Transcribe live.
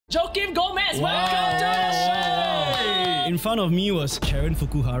Joakim Gomez, welcome to the show! In front of me was Karen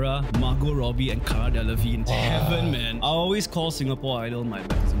Fukuhara, Margot Robbie and Cara Delevingne. Heaven, man. I always call Singapore Idol my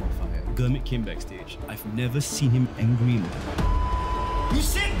baptism of fire. Gurmit came backstage. I've never seen him angry in my life. You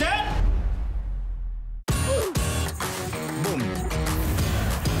said that?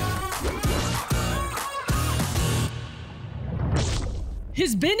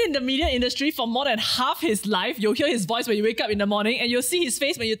 He's been in the media industry for more than half his life. You'll hear his voice when you wake up in the morning, and you'll see his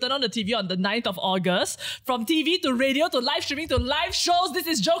face when you turn on the TV on the 9th of August. From TV to radio to live streaming to live shows, this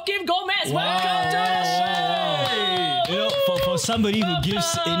is Joakim Gomez. Welcome to the show! You know, for somebody who gives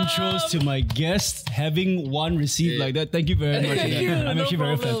intros to my guests, having one received like that, thank you very much. Thank you, I'm no actually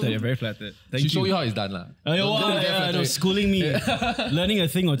problem. very flattered. Very flattered. Thank you. Show you how it's done, lah. Schooling me, learning a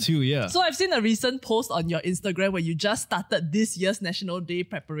thing or two. Yeah. So I've seen a recent post on your Instagram where you just started this year's National Day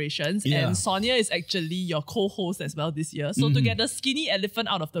preparations, and Sonia is actually your co-host as well this year. So to get the skinny elephant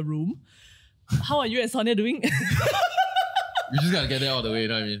out of the room, how are you and Sonia doing? We just gotta get that out of the way, you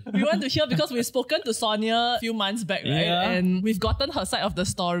know what I mean? We want to hear because we've spoken to Sonia a few months back, right? Yeah. And we've gotten her side of the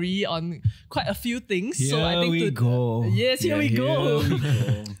story on quite a few things. Here so I think we go. Yes, here we go.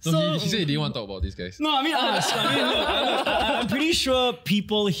 So he said he didn't want to talk about this, guys. No, I mean, I'm pretty sure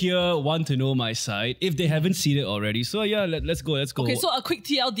people here want to know my side if they haven't seen it already. So yeah, let's go. Okay, so a quick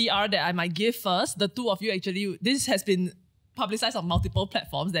TLDR that I might give first. The two of you actually, this has been publicized on multiple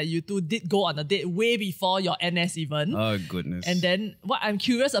platforms that you two did go on a date way before your NS even. Oh goodness. And then what I'm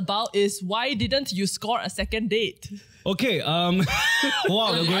curious about is why didn't you score a second date? Okay, wow,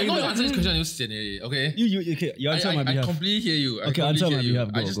 I know you answer this question, you sian already, okay? You answer on my behalf. I completely hear you. Okay, answer on my behalf.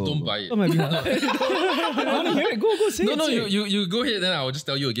 I just don't buy it. On my behalf. I want to hear it. Go, say it. No, say it. you go ahead, then I will just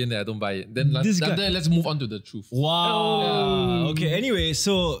tell you again that I don't buy it. Then let's move on to the truth. Wow. Okay, anyway,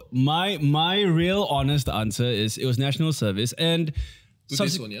 so my real honest answer is it was national service, and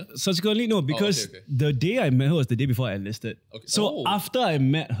subsequently, no, because the day I met her was the day before I enlisted. Okay. So after I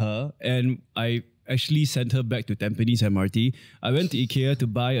met her and I actually sent her back to Tampines MRT, I went to IKEA to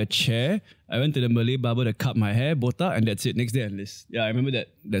buy a chair. I went to the Malay barber to cut my hair, botak, and that's it. Next day I enlist. Yeah, I remember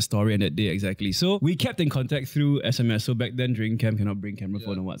that story and that day exactly. So we kept in contact through SMS. So back then during camp, cannot bring camera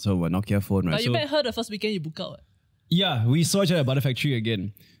phone or what, so a Nokia phone, right? But you met her the first weekend you book out. Yeah, we saw each other at Butter Factory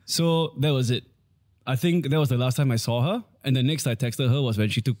again. So that was it. I think that was the last time I saw her. And the next I texted her was when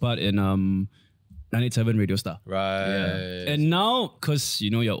she took part in 987 Radio Star. Right. Yeah. And now, because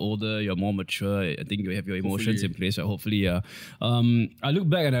you're older, you're more mature, I think you have your emotions in place, right? Hopefully, yeah. I look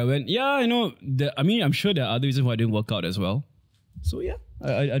back and I went, yeah, I'm sure there are other reasons why I didn't work out as well. So yeah,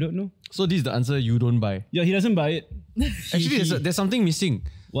 I don't know. So this is the answer you don't buy? Yeah, he doesn't buy it. Actually, there's something missing.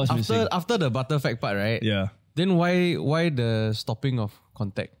 What's missing? After the butter fact part, right? Yeah. Then why the stopping of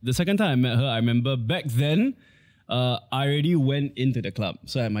contact? The second time I met her, I remember back then, I already went into the club.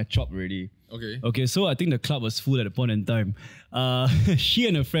 So I had my chop ready. Okay, so I think the club was full at a point in time. She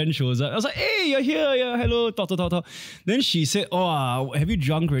and a friend shows up. I was like, hey, you're here. Yeah, hello, talk. Then she said, oh, have you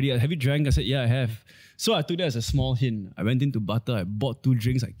drunk already? Have you drank? I said, yeah, I have. So I took that as a small hint. I went into Butter, I bought 2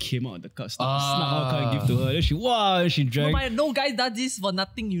 drinks, I came out of the car, snuck out and give to her. Then she drank. No guy does this for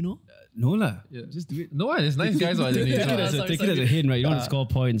nothing, you know? No lah, just do it. No, it's nice guys. Take it as a hint, right? You don't want to score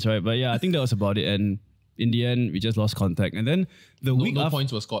points, right? But yeah, I think that was about it. And in the end, we just lost contact. And then the week after... No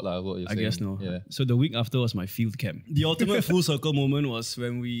points were scored, what you're saying. I guess no. Yeah. So the week after was my field camp. The ultimate full circle moment was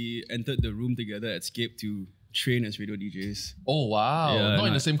when we entered the room together at Scape to train as radio DJs. Oh, wow. Yeah, not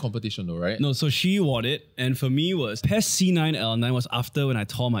in the same competition though, right? No, so she won it. And for me was PES C9L9 was after when I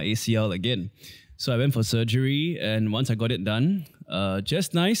tore my ACL again. So I went for surgery, and once I got it done,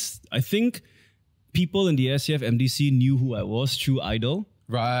 just nice. I think people in the SCF MDC knew who I was through Idol.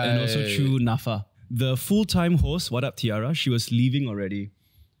 Right. And also through NAFA. The full-time host, What Up Tiara, she was leaving already.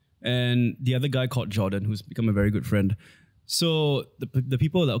 And the other guy called Jordan, who's become a very good friend. So the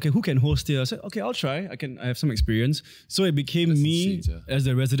people were like, okay, who can host here? I said, okay, I'll try. I have some experience. So it became me as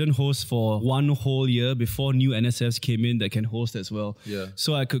the resident host for 1 whole year before new NSFs came in that can host as well. Yeah.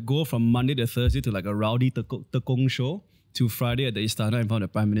 So I could go from Monday to Thursday to like a rowdy tekong show to Friday at the Istana in front of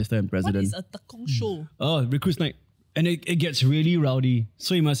the Prime Minister and President. What is a tekong show? Oh, Recruits Night. And it gets really rowdy.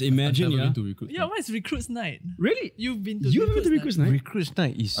 So you must imagine, I've never been to Recruits Night. What is Recruits Night? Really? You've been to Recruits Night? Recruits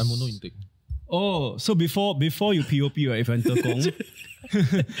Night is... I'm mono intake. Oh, so before you POP, right, if you enter Kong,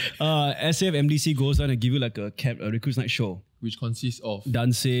 SAF MDC goes down and give you like a Recruits Night show. which consists of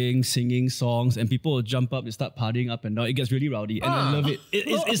dancing, singing songs, and people will jump up and start partying up and down. It gets really rowdy, and I love it.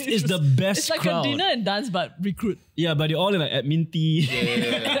 It's the best It's like crowd. a dinner and dance, but recruit. Yeah, but they're all in like admin tea.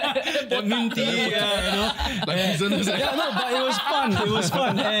 admin tea, like prisoners. Yeah, no, but it was fun. It was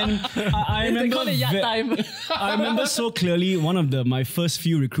fun, and I They remember. call it yacht time. I remember so clearly one of my first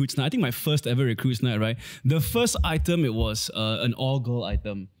few recruits night. I think my first ever recruits night. Right, the first item it was an all-girl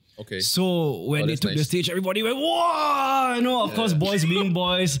item. Okay. So when they that's took the nice. stage, everybody went, "Whoa!" Of course, boys being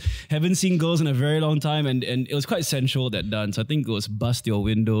boys, haven't seen girls in a very long time, and it was quite sensual, that dance. I think it was "Bust Your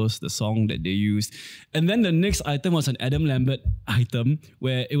Windows," the song that they used, and then the next item was an Adam Lambert item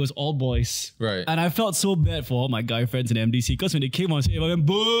where it was all boys. Right. And I felt so bad for all my guy friends in MDC because when they came on stage, I went,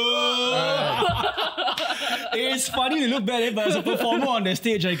 "Boo!" It's funny to look back, but as a performer on the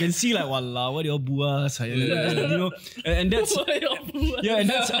stage, I can see like, "Wallah, what your buas?" You know, and that's and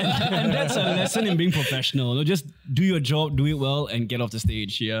that's a lesson in being professional. You know, just do your job, do it well, and get off the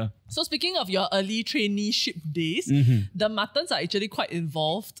stage. Yeah. So speaking of your early traineeship days, the Muttons are actually quite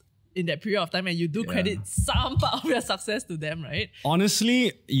involved in that period of time, and you do credit some part of your success to them, right?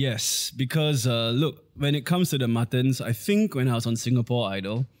 Honestly, yes. Because look, when it comes to the Muttons, I think when I was on Singapore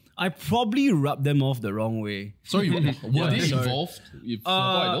Idol, I probably rubbed them off the wrong way. Sorry, were they involved with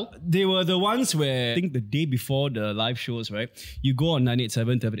Singapore Idol? They were the ones where I think the day before the live shows, right? You go on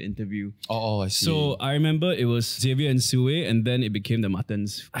 987 to have an interview. Oh, I see. So I remember it was Xavier and Sue, and then it became the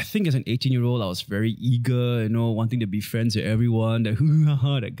Muttons. I think as an 18-year-old, I was very eager, wanting to be friends with everyone,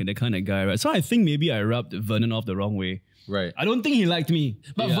 that kind of guy, right? So I think maybe I rubbed Vernon off the wrong way. Right. I don't think he liked me.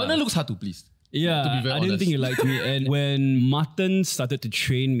 But Vernon looks hard to please. Yeah, to be very I didn't honest. think he liked me. And when Mutton started to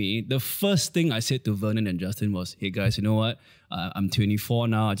train me, the first thing I said to Vernon and Justin was, "Hey guys, you know what? I'm 24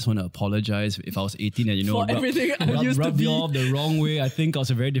 now. I just want to apologize if I was 18 and For everything I used to rubbed be. you off the wrong way. I think I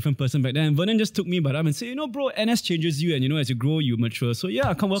was a very different person back then." And Vernon just took me by the arm and said, "Bro, NS changes you, and as you grow, you mature. So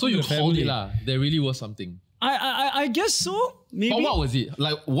yeah, come welcome So to you the called family." it lah. There really was something. I guess so. Maybe. But what was it?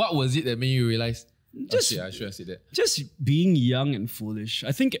 Like, what was it that made you realize? Just- I should have said that. Just being young and foolish.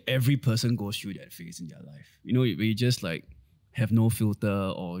 I think every person goes through that phase in their life. Where you just like have no filter,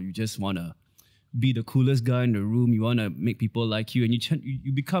 or you just want to be the coolest guy in the room. You want to make people like you, and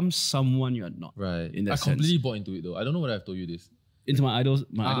you become someone you're not. Right. In that I sense. completely bought into it though. I don't know whether I've told you this. Into my idol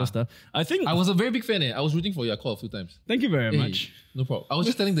stuff. I think. I was a very big fan. I was rooting for you. I called a few times. Thank you very Hey, much. No problem. I was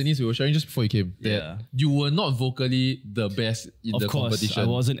just telling Denise, we were sharing just before you came, that Yeah. you were not vocally the best in Of the course, competition. I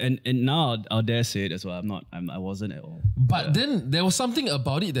wasn't, and now I'll dare say it as well. I wasn't at all. But then there was something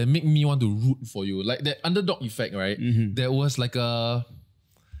about it that made me want to root for you. Like that underdog effect, right? There was like the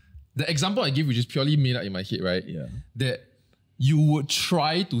example I give, which is purely made up in my head, right? Yeah. That you would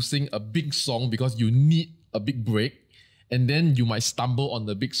try to sing a big song because you need a big break, and then you might stumble on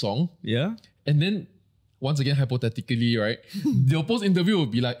the big song. Yeah. And then, once again, hypothetically, right, the post-interview will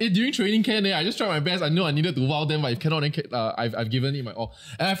be like, "Hey, during training camp, I just tried my best. I know I needed to wow them, but if cannot, then I've given it my all."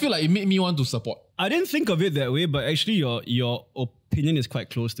 And I feel like it made me want to support. I didn't think of it that way, but actually your opinion is quite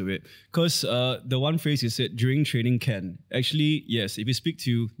close to it. Because the one phrase you said, during training camp, actually, yes, if you speak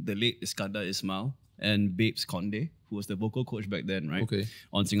to the late Iskandar Ismail and Babes Conde, who was the vocal coach back then, right? Okay.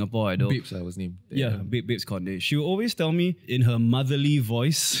 On Singapore Idol. Babes, I was named. Yeah, Babes Conde. She would always tell me in her motherly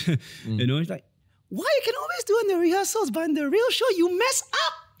voice, it's like, "Why you can always do in the rehearsals, but in the real show, you mess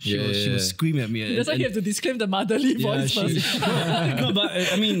up." She would scream at me. That's why you have to disclaim the motherly voice first. No, but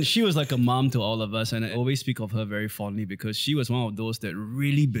I mean, she was like a mom to all of us, and I always speak of her very fondly because she was one of those that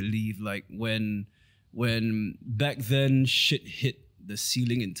really believed, like when back then shit hit the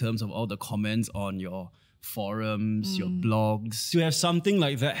ceiling in terms of all the comments on your forums, your blogs. To have something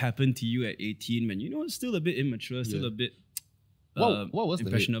like that happen to you at 18, man, it's still a bit immature, still a bit What was the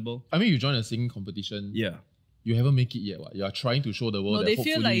impressionable. I mean, you joined a singing competition. Yeah. You haven't make it yet. What? You are trying to show the world No, that they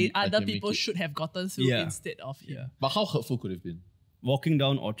hopefully feel like I other can make people it. should have gotten through Yeah. instead of you. Yeah. But how hurtful could it have been? Walking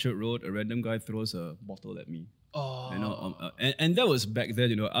down Orchard Road, a random guy throws a bottle at me. Oh. And that was back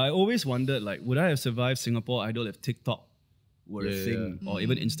then, I always wondered, like, would I have survived Singapore Idol if TikTok were a thing, or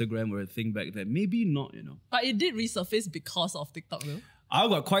even Instagram were a thing back then? Maybe not, But it did resurface because of TikTok though. I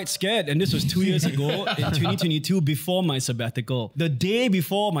got quite scared, and this was 2 years ago in 2022, before my sabbatical. The day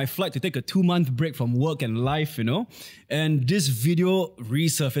before my flight to take a 2-month break from work and life, and this video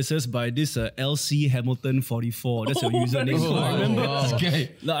resurfaces by this LC Hamilton 44. That's your username. Oh, I remember.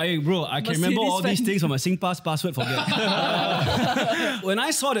 Okay. Like, bro, I can remember all these Mercedes things on my SingPass password, forget. When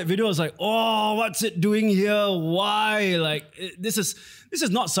I saw that video, I was like, "Oh, what's it doing here? Why? Like, this is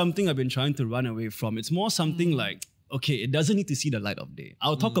not something I've been trying to run away from. It's more something like, okay, it doesn't need to see the light of day.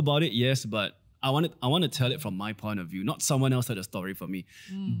 I'll talk about it, yes, but I want to tell it from my point of view, not someone else had a story for me.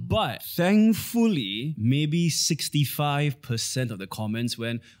 But thankfully, maybe 65% of the comments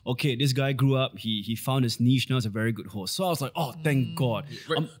went, okay, this guy grew up, he found his niche, now he's a very good host. So I was like, oh, thank God.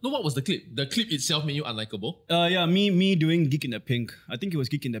 Right. No, what was the clip? The clip itself made you unlikable? Yeah, me doing Geek in the Pink. I think it was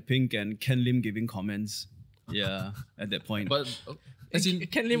Geek in the Pink and Ken Lim giving comments. Yeah, at that point. But as in,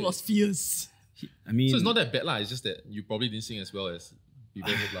 Ken Lim was fierce. I mean, so it's not that bad lah. It's just that you probably didn't sing as well as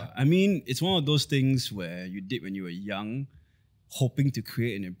people did lah. I mean, it's one of those things where you did when you were young, hoping to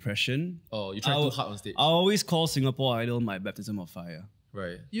create an impression. Oh, you tried too hard on stage. I always call Singapore Idol my baptism of fire.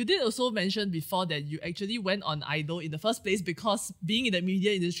 Right. You did also mention before that you actually went on Idol in the first place because being in the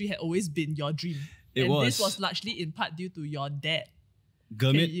media industry had always been your dream. This was largely in part due to your dad.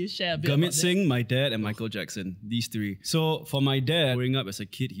 Gurmit, Can you share a bit Gurmit about Singh, my dad, and Michael Jackson. These three. So for my dad, growing up as a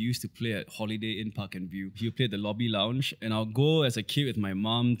kid, he used to play at Holiday Inn Park and View. He would play at the lobby lounge, and I'll go as a kid with my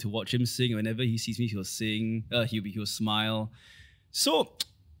mom to watch him sing. Whenever he sees me, he'll sing. He'll smile. So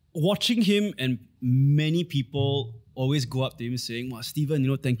watching him and many people always go up to him saying, wow,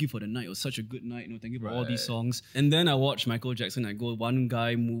 Stephen, thank you for the night. It was such a good night. Thank you for all these songs. And then I watch Michael Jackson. I go, one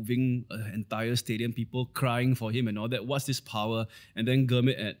guy moving an entire stadium, people crying for him and all that. What's this power? And then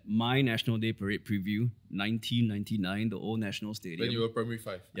Gurmit at my National Day Parade preview, 1999, the old National Stadium. When you were primary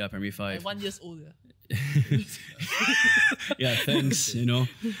 5. Yeah, primary 5. At 1 year old. Yeah, thanks.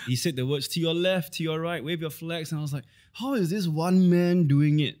 He said the words, to your left, to your right, wave your flags. And I was like, how is this one man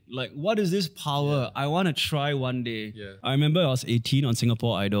doing it? Like, what is this power? I want to try one day. Yeah. I remember I was 18 on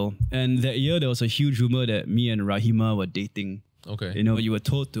Singapore Idol. And that year, there was a huge rumor that me and Rahima were dating. Okay. You were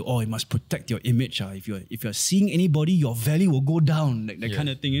told to, you must protect your image. If you're seeing anybody, your value will go down. Like that kind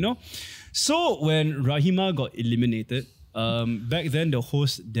of thing, So when Rahima got eliminated, back then the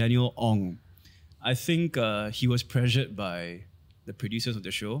host, Daniel Ong, I think he was pressured by the producers of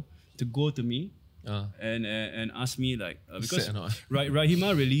the show to go to me and ask me because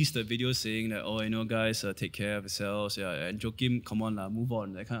Rahima released a video saying that guys take care of yourselves, and Joakim, come on move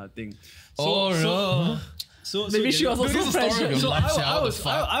on, that kind of thing. So maybe she was also pressured. So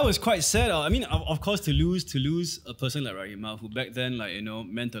I was quite sad. I mean, of course, to lose a person like Rahima, who back then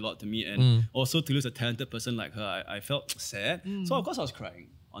meant a lot to me, and also to lose a talented person like her, I felt sad. So of course I was crying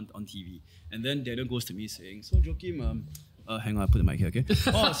on TV, and then Daniel goes to me saying, "So Joakim, hang on, I put the mic here, okay?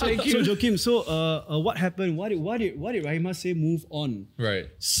 Thank you. So Joakim, what happened? Why did Rahima say move on? Right.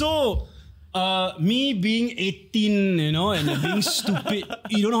 So me being 18, and being stupid,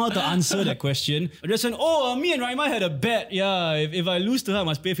 you don't know how to answer that question. I just said, me and Rahima had a bet. Yeah, if I lose to her, I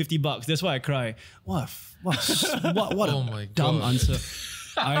must pay $50. That's why I cry. What a dumb answer.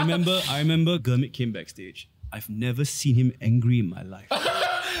 I remember Gurmit came backstage. I've never seen him angry in my life.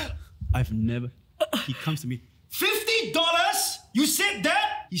 He comes to me, $50? You said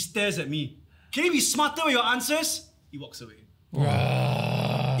that? He stares at me. Can you be smarter with your answers? He walks away.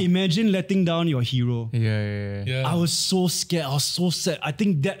 Imagine letting down your hero. Yeah. I was so scared. I was so sad. I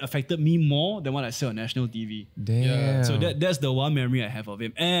think that affected me more than what I said on national TV. Damn. Yeah. So that's the one memory I have of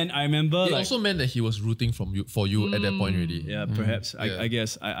him. And I remember It also meant that he was rooting for you at that point already. Yeah, perhaps. I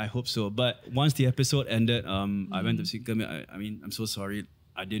guess. I hope so. But once the episode ended, I went to see Gurmit. I mean, I'm so sorry.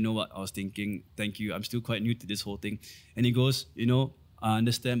 I didn't know what I was thinking. Thank you. I'm still quite new to this whole thing. And he goes, I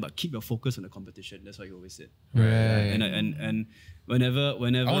understand, but keep your focus on the competition. That's what he always said. Right. And whenever I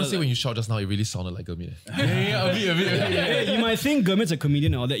want to say when you shout just now, it really sounded like Gurmit. You might think Gurmit's a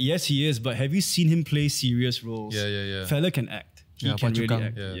comedian and all that. Yes, he is. But have you seen him play serious roles? Yeah. Fella can act. He can really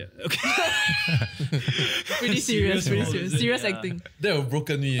act. Yeah. Okay. Pretty serious. Serious acting. That would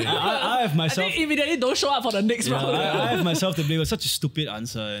broken me. I have myself. I think immediately don't show up for the next round. I have myself to blame. It was such a stupid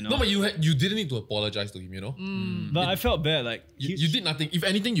answer. No, but you didn't need to apologize to him, But I felt bad. Like you did nothing. If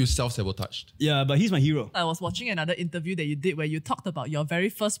anything, you self-sabotaged. Yeah, but he's my hero. I was watching another interview that you did where you talked about your very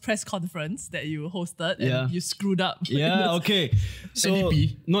first press conference that you hosted and you screwed up. Yeah, okay. So,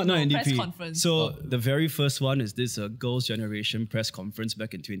 NDP? Not NDP. Press conference. So the very first one is this Girls' Generation press conference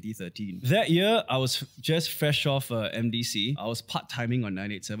back in 2013. That year, I was just fresh off MDC. I was part-timing on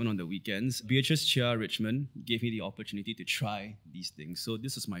 987 on the weekends. Beatrice Chia Richmond gave me the opportunity to try these things. So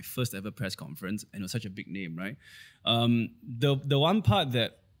this was my first ever press conference, and it was such a big name, right? The one part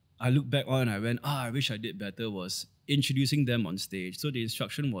that I look back on and I went, I wish I did better, was introducing them on stage. So the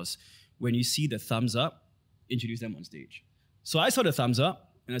instruction was, when you see the thumbs up, introduce them on stage. So I saw the thumbs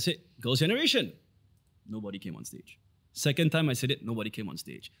up and I said, Girls' Generation. Nobody came on stage. Second time I said it, nobody came on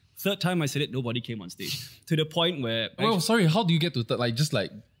stage. Third time I said it, nobody came on stage. To the point where... sorry, how do you get to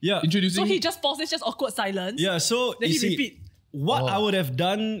introducing... So he just pauses, just awkward silence. Yeah, so then you he see, repeat. What I would have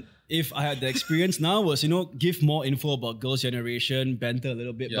done if I had the experience now was, give more info about girls' generation, banter a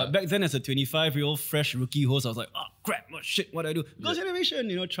little bit. Yeah. But back then as a 25-year-old fresh rookie host, I was like, oh crap, what shit, what do I do? Girls'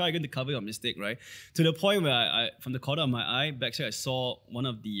 generation, try again to cover your mistake, right? To the point where I from the corner of my eye, backstage, I saw one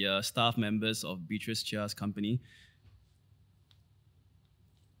of the staff members of Beatrice Chia's company.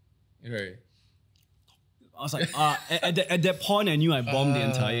 Right. I was like, at that point, I knew I bombed the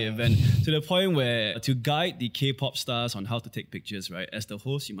entire event, to the point where to guide the K-pop stars on how to take pictures, right? As the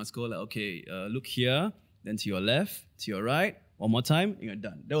host, you must go like, okay, look here, then to your left, to your right, one more time, and you're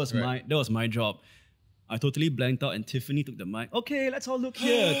done. That was my job. I totally blanked out and Tiffany took the mic. Okay, let's all look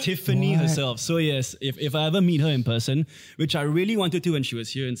here. Tiffany herself. So yes, if I ever meet her in person, which I really wanted to when she was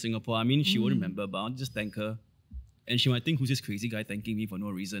here in Singapore, I mean, she won't remember, but I'll just thank her. And she might think, who's this crazy guy thanking me for no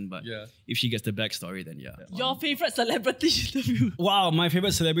reason? But if she gets the backstory, then yeah. Your favorite celebrity interview? Wow, my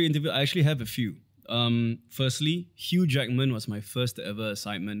favorite celebrity interview, I actually have a few. Firstly, Hugh Jackman was my first ever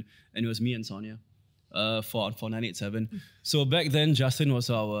assignment, and it was me and Sonia for 987. So back then, Justin was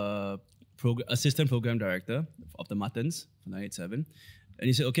our assistant program director of the Muttons for 987. And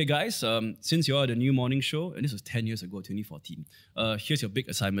he said, okay guys, since you're the new morning show, and this was 10 years ago, 2014, here's your big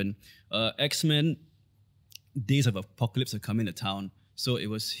assignment. X-Men Days of Apocalypse are coming to town. So it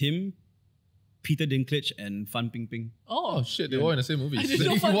was him, Peter Dinklage, and Fan Bingbing. Oh shit, they were in the same movie. I didn't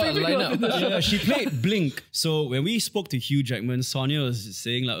know Fan What a Bingbing was in lineup. the Yeah, she played Blink. So when we spoke to Hugh Jackman, Sonia was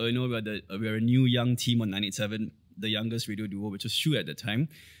saying like, we're a new young team on 987, the youngest radio duo, which was Shu at the time.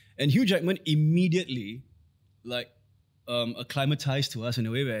 And Hugh Jackman immediately acclimatized to us in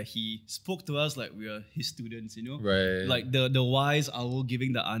a way where he spoke to us like we were his students, Right. Like the wise owl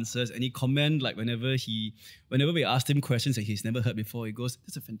giving the answers, and he comment like whenever we asked him questions that he's never heard before, he goes,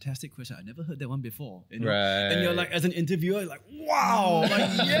 "That's a fantastic question. I never heard that one before." Right. And you're like, as an interviewer, like, wow,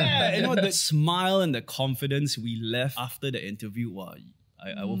 like yeah, the smile and the confidence we left after the interview. Wow,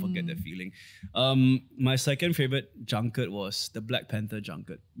 I won't forget that feeling. My second favorite junket was the Black Panther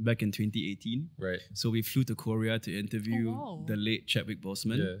junket back in 2018. Right. So we flew to Korea to interview wow. the late Chadwick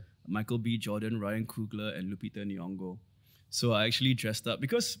Boseman, Michael B. Jordan, Ryan Coogler, and Lupita Nyong'o. So I actually dressed up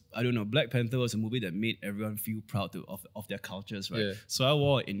because, I don't know, Black Panther was a movie that made everyone feel proud of their cultures, right? Yeah. So I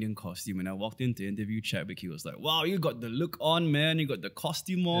wore an Indian costume and I walked in to interview Chadwick. He was like, wow, you got the look on, man. You got the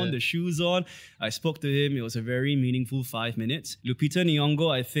costume on, the shoes on. I spoke to him. It was a very meaningful 5 minutes. Lupita Nyong'o,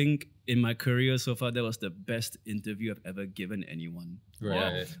 I think, in my career so far, that was the best interview I've ever given anyone.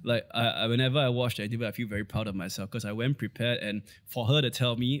 Right. Like, whenever I watch the interview, I feel very proud of myself because I went prepared, and for her to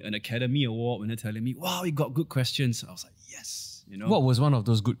tell me an Academy Award when they're telling me, wow, you got good questions, I was like, yes. What was one of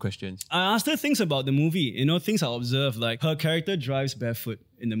those good questions? I asked her things about the movie, things I observed, like her character drives barefoot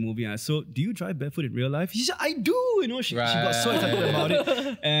in the movie. And I said, do you drive barefoot in real life? She said, I do. She got so excited about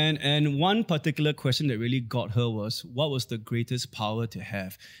it. And one particular question that really got her was, what was the greatest power to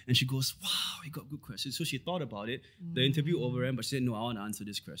have? And she goes, wow, you got good questions. So she thought about it. The interview overran, but she said, no, I want to answer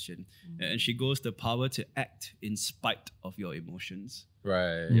this question. And she goes, the power to act in spite of your emotions.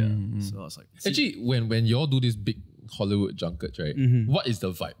 Right. Yeah. So I was like, Actually, when y'all do this big Hollywood junkets, right? What is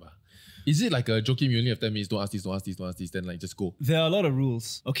the vibe? Is it like a Joakim, you only have 10 minutes, don't ask this, don't ask this, don't ask this, then like just go? There are a lot of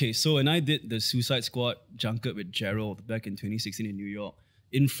rules. Okay, so when I did the Suicide Squad junket with Gerald back in 2016 in New York,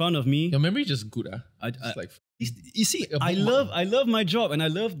 in front of me, Your memory just good, you see, I love my job and I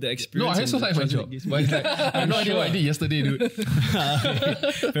love the No, experience. I also like my job. But it's like, I have no idea what I did yesterday, dude.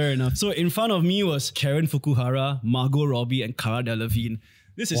 Fair enough. So in front of me was Karen Fukuhara, Margot Robbie, and Cara Delevingne.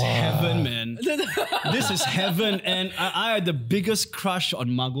 This is heaven, man. This is heaven. And I had the biggest crush on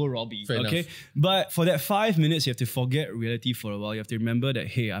Margot Robbie. Fair enough. But for that 5 minutes, you have to forget reality for a while. You have to remember that,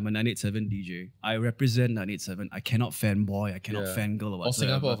 hey, I'm a 987 DJ. I represent 987. I cannot fanboy. I cannot fangirl or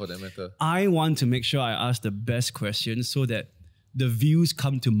whatsoever. Or Singapore for that matter. I want to make sure I ask the best questions so that the views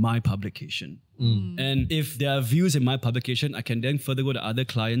come to my publication. And if there are views in my publication, I can then further go to other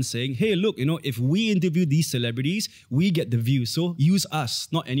clients saying, hey, look, if we interview these celebrities, we get the views. So use us,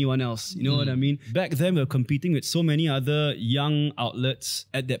 not anyone else. You know what I mean? Back then, we were competing with so many other young outlets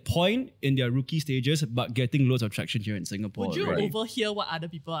at that point in their rookie stages, but getting loads of traction here in Singapore. Would you right? overhear what other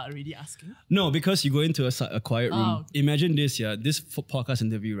people are already asking? No, because you go into a quiet room. Oh. Imagine this, this podcast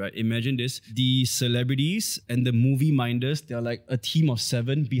interview, right? Imagine this. The celebrities and the movie minders, they're like a team of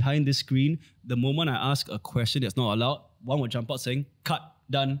 7 behind the screen. The moment I ask a question that's not allowed, one will jump out saying, cut,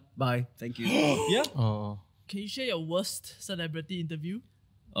 done, bye, thank you. Yeah? Oh. Can you share your worst celebrity interview?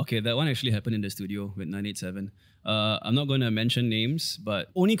 Okay, that one actually happened in the studio with 987. I'm not going to mention names, but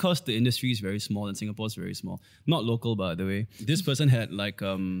only because the industry is very small and Singapore is very small. Not local, by the way. This person had like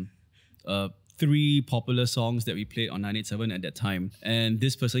 3 popular songs that we played on 987 at that time. And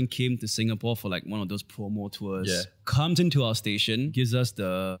this person came to Singapore for like one of those promo tours. Yeah. Comes into our station, gives us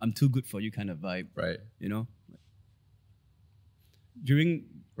the "I'm too good for you" kind of vibe. Right. You know?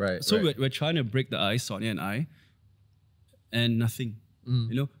 We're trying to break the ice, Sonia and I, and nothing.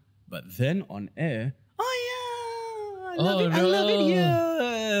 You know? But then on air, I love it here.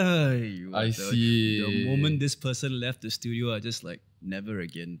 I see. The moment this person left the studio, I just like, never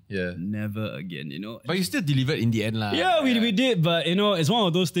again. Yeah. Never again, you know? But you still delivered in the end, lah. Yeah, we did, but you know, it's one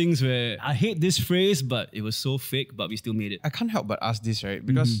of those things where I hate this phrase, but it was so fake, but we still made it. I can't help but ask this, right?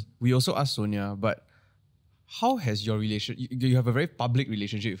 Because we also asked Sonia, but how has your you have a very public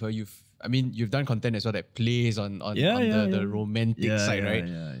relationship with her. You've done content as well that plays on the romantic side, right?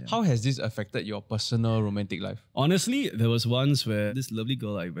 Yeah. How has this affected your personal romantic life? Honestly, there was once where this lovely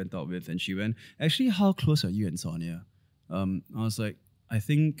girl I went out with and she went, "Actually, how close are you and Sonia?" I was like, I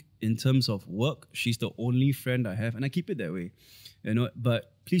think in terms of work, she's the only friend I have, and I keep it that way. You know,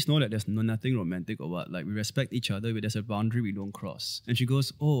 but please know that there's nothing romantic or what. Like, we respect each other, but there's a boundary we don't cross. And she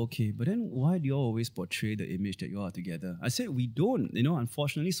goes, "Oh, okay, but then why do you all always portray the image that you are together?" I said, we don't. You know,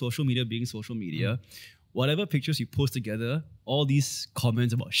 unfortunately, social media being social media, whatever pictures you post together, all these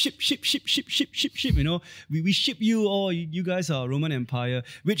comments about ship, you know, we ship you, or you guys are Roman Empire,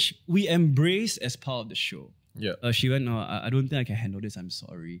 which we embrace as part of the show. Yeah. She went, "No, I don't think I can handle this, I'm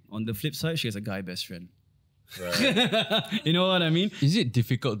sorry." On the flip side, she has a guy best friend. Right. You know what I mean? Is it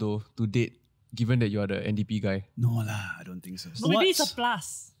difficult though to date, given that you are the NDP guy? No lah, I don't think so. But maybe it's a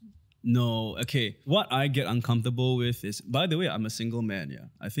plus. No, okay. What I get uncomfortable with is, by the way, I'm a single man,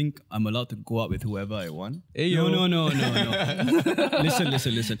 yeah. I think I'm allowed to go out with whoever I want. Hey, no. yo.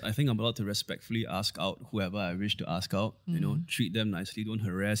 Listen. I think I'm allowed to respectfully ask out whoever I wish to ask out. You know, treat them nicely, don't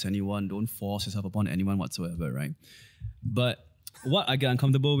harass anyone, don't force yourself upon anyone whatsoever, right? But what I get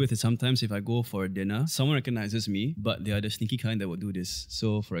uncomfortable with is sometimes if I go for a dinner, someone recognizes me, but they are the sneaky kind that will do this.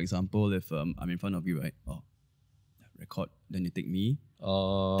 So, for example, if I'm in front of you, right? Oh, record, then you take me,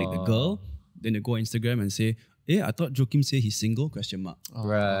 take the girl, then they go on Instagram and say, I thought Joakim said he's single, question mark.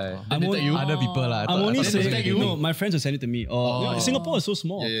 Right. I'm only other people lah. I'm only saying, you? no, my friends will send it to me. Singapore is so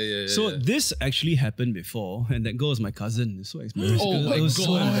small. So this actually happened before, and that girl was my cousin. It's so embarrassing. Oh my it was God.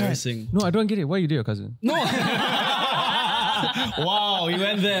 so embarrassing. No, I don't get it. Why you date your cousin? No. Wow, you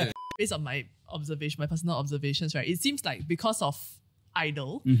went there. Based on my personal observations, right, it seems like because of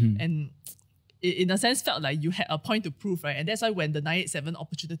Idol and in a sense felt like you had a point to prove, right? And that's why when the 987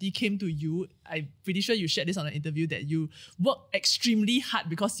 opportunity came to you, I'm pretty sure you shared this on an interview that you worked extremely hard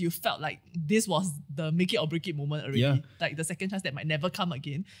because you felt like this was the make it or break it moment already, like the second chance that might never come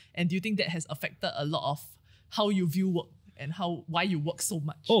again. And do you think that has affected a lot of how you view work and why you work so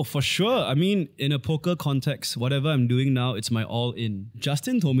much? Oh, for sure. I mean, in a poker context, whatever I'm doing now, it's my all in.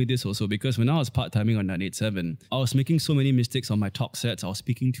 Justin told me this also because when I was part-timing on 987, I was making so many mistakes on my talk sets. I was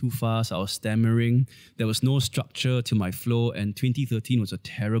speaking too fast. I was stammering. There was no structure to my flow. And 2013 was a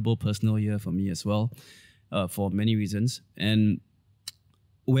terrible personal year for me as well, for many reasons. And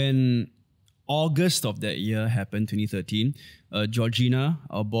when August of that year happened, 2013, Georgina,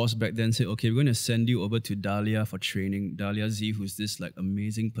 our boss back then, said, "Okay, we're going to send you over to Dahlia for training." Dahlia Z, who's this like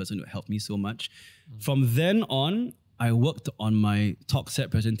amazing person who helped me so much. From then on, I worked on my talk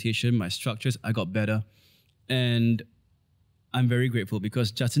set presentation, my structures. I got better. And I'm very grateful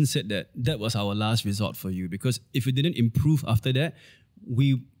because Justin said that was our last resort for you, because if you didn't improve after that,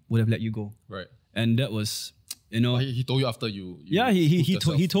 we would have let you go. Right. And that was... You know, he told you after you yeah, he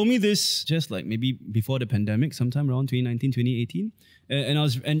told me this just like maybe before the pandemic, sometime around 2019, 2018. And I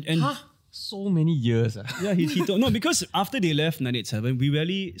was and So many years. yeah, he told, no, because after they left 987, we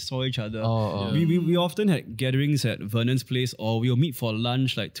rarely saw each other. Oh. We often had gatherings at Vernon's place, or we'll meet for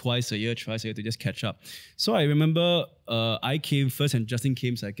lunch like thrice a year to just catch up. So I remember I came first and Justin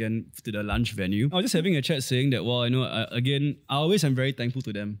came second to the lunch venue. I was just having a chat saying that, well, you know, again, I always am very thankful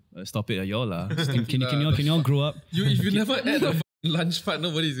to them. Stop it, y'all lah. Can you all grow up? If you never add a lunch part,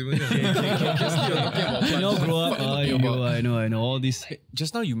 nobody's even gonna Can you all grow up? I know all these.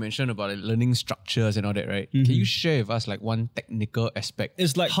 Just now you mentioned about like, learning structures and all that, right? Can you share with us like one technical aspect?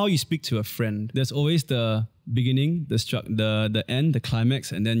 It's like how you speak to a friend. There's always the beginning, the end, the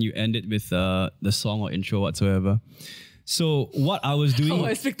climax, and then you end it with the song or intro whatsoever. So what I was doing... How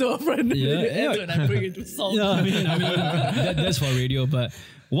I speak to a friend when I bring it to song. Yeah, I mean that's for radio, but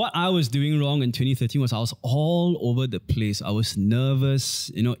what I was doing wrong in 2013 was I was all over the place. I was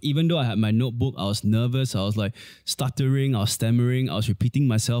nervous. You know, even though I had my notebook, I was nervous. I was like stuttering, I was stammering, I was repeating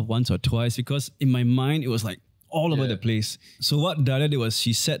myself once or twice because in my mind, it was like all over the place. So what Dada did was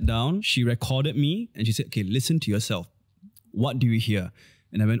she sat down, she recorded me and she said, okay, listen to yourself. What do you hear?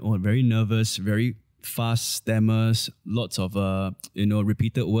 And I went, oh, very nervous, very fast stammers, lots of,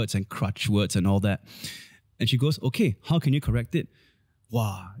 repeated words and crutch words and all that. And she goes, okay, how can you correct it?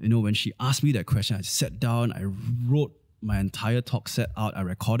 Wow, when she asked me that question, I sat down, I wrote my entire talk set out, I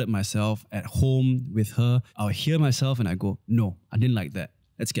recorded myself at home with her. I'll hear myself and I go, no, I didn't like that.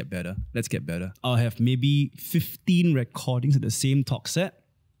 Let's get better. Let's get better. I'll have maybe 15 recordings of the same talk set,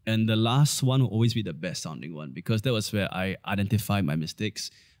 and the last one will always be the best sounding one, because that was where I identified my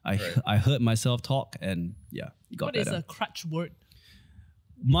mistakes. I heard myself talk, and yeah, it got better. What is a crutch word?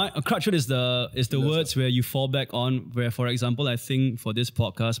 A crutch word is the words where you fall back on, where, for example, I think for this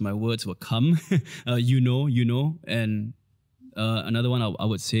podcast, my words will come, you know, and another one I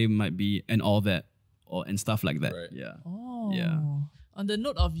would say might be and all that, and stuff like that. Right. Yeah. Oh. Yeah. On the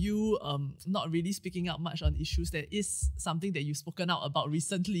note of you not really speaking out much on issues, there is something that you've spoken out about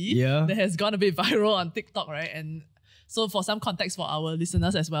recently that has gone a bit viral on TikTok, right? And so for some context for our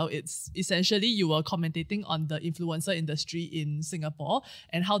listeners as well, it's essentially you were commentating on the influencer industry in Singapore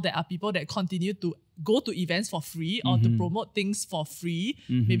and how there are people that continue to go to events for free or to promote things for free,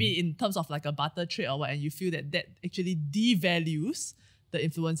 maybe in terms of like a barter trade or what, and you feel that actually devalues the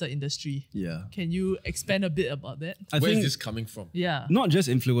influencer industry. Yeah. Can you expand a bit about that? Where is this coming from? Yeah. Not just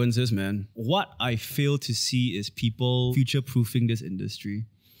influencers, man. What I fail to see is people future-proofing this industry.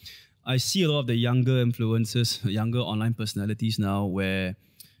 I see a lot of the younger influencers, younger online personalities now where,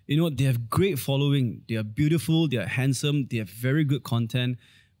 they have great following, they are beautiful, they are handsome, they have very good content,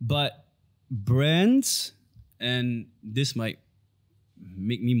 but brands, and this might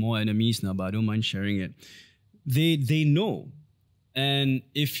make me more enemies now, but I don't mind sharing it, they know. And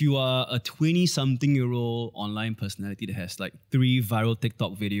if you are a 20-something-year-old online personality that has like 3 viral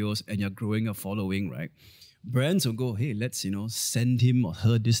TikTok videos and you're growing a following, right? Brands will go, hey, let's, send him or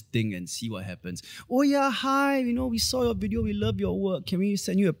her this thing and see what happens. Oh yeah, hi, we saw your video, we love your work. Can we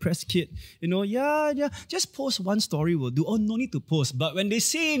send you a press kit? Yeah, just post one story will do. Oh, no need to post. But when they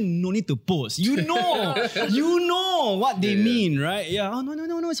say no need to post, you know what they mean, right? Yeah, oh,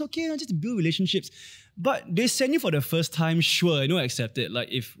 no, it's okay, just build relationships. But they send you for the first time, sure, accept it. Like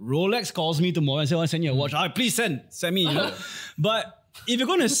if Rolex calls me tomorrow and says, I want to send you a watch, please send me, But if you're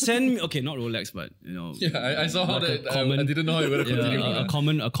going to send me, okay, not Rolex, but, Yeah, I saw how that, I didn't know how you were going to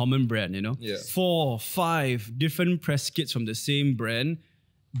continue. A common brand, Yeah. 4, 5 different press kits from the same brand,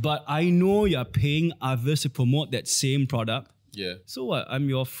 but I know you're paying others to promote that same product. Yeah. So what? I'm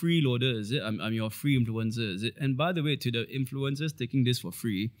your freeloader, is it? I'm your free influencer, is it? And by the way, to the influencers taking this for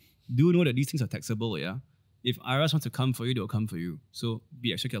free, do know that these things are taxable, yeah? If IRS wants to come for you, they'll come for you. So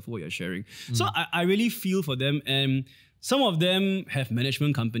be extra careful what you're sharing. So I really feel for them, and some of them have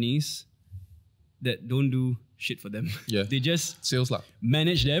management companies that don't do shit for them. Yeah. They just sales lah.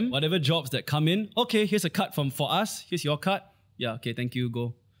 Manage them, whatever jobs that come in. Okay, here's a cut for us. Here's your cut. Yeah, okay, thank you,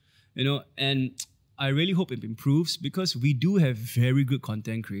 go. And I really hope it improves because we do have very good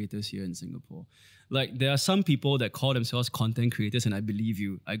content creators here in Singapore. Like, there are some people that call themselves content creators, and I believe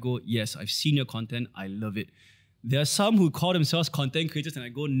you. I go, yes, I've seen your content, I love it. There are some who call themselves content creators, and I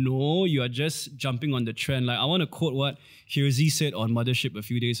go, no, you are just jumping on the trend. Like, I want to quote what Hirzi said on Mothership a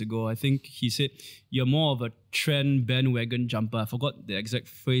few days ago. I think he said, you're more of a trend bandwagon jumper. I forgot the exact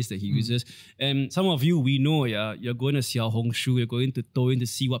phrase that he uses. And some of you, we know, yeah, you're going to Xiaohongshu, you're going to Douyin to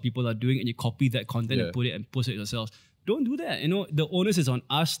see what people are doing, and you copy that content and put it and post it yourselves. Don't do that. The onus is on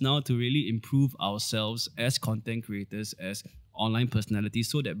us now to really improve ourselves as content creators, as online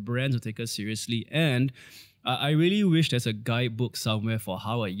personalities, so that brands will take us seriously. And I really wish there's a guidebook somewhere for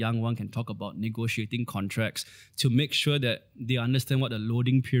how a young one can talk about negotiating contracts to make sure that they understand what the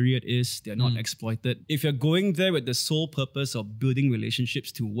loading period is, they're not exploited. If you're going there with the sole purpose of building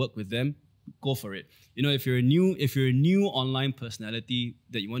relationships to work with them, go for it. If you're a new online personality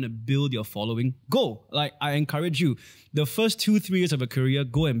that you want to build your following, go. Like, I encourage you. The first 2-3 years of a career,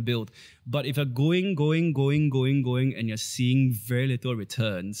 go and build. But if you're going, and you're seeing very little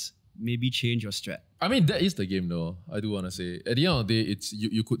returns, maybe change your strat. I mean, that is the game though. I do want to say. At the end of the day, it's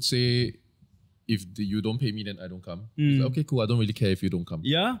you could say, if you don't pay me, then I don't come. Like, okay, cool. I don't really care if you don't come.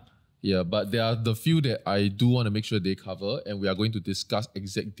 Yeah? Yeah, but there are the few that I do want to make sure they cover, and we are going to discuss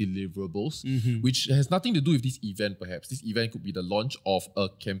exact deliverables, which has nothing to do with this event perhaps. This event could be the launch of a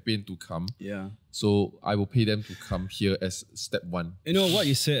campaign to come. Yeah. So I will pay them to come here as step 1. What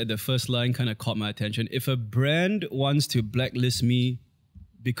you said at the first line kind of caught my attention. If a brand wants to blacklist me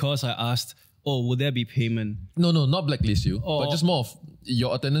because I asked, oh, will there be payment? No, not blacklist you, but just more of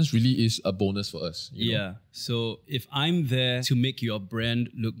your attendance really is a bonus for us. You know? So if I'm there to make your brand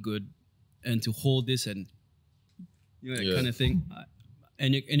look good and to hold this and that kind of thing,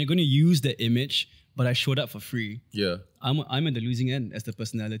 and you're going to use the image, but I showed up for free. Yeah. I'm at the losing end as the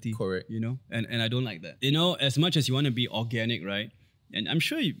personality. Correct. You know, and I don't like that. You know, as much as you want to be organic, right? And I'm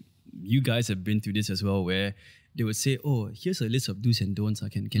sure you guys have been through this as well, where they would say, oh, here's a list of do's and don'ts.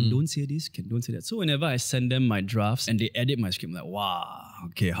 Can don't say this, can don't say that. So whenever I send them my drafts and they edit my script, I'm like, wow,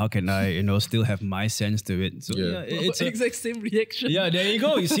 okay, how can I, still have my sense to it? So it's the exact same reaction. Yeah, there you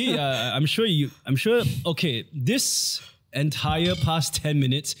go. You see, I'm sure, okay, this entire past 10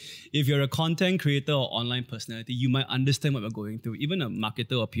 minutes, if you're a content creator or online personality, you might understand what we're going through, even a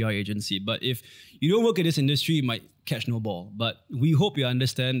marketer or PR agency. But if you don't work in this industry, you might catch no ball. But we hope you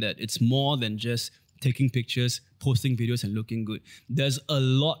understand that it's more than just taking pictures, posting videos and looking good. There's a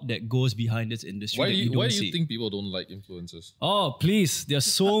lot that goes behind this industry. Why do you see. think people don't like influencers? Oh, please. There are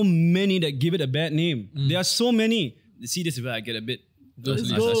so many that give it a bad name. There are so many. See, this is where I get a bit...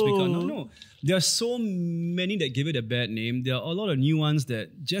 No. There are so many that give it a bad name. There are a lot of new ones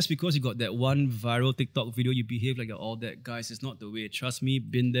that just because you got that one viral TikTok video, you behave like you're all that. Guys, it's not the way. Trust me,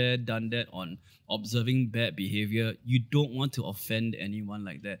 been there, done that on observing bad behavior. You don't want to offend anyone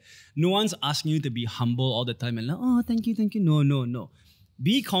like that. No one's asking you to be humble all the time and like, oh, thank you. No.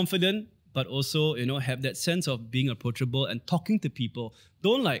 Be confident, but also, have that sense of being approachable and talking to people.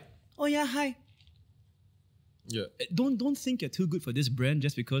 Don't like, oh yeah, hi. Yeah. Don't think you're too good for this brand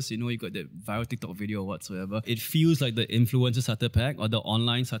just because you got that viral TikTok video or whatsoever. It feels like the influencer starter pack or the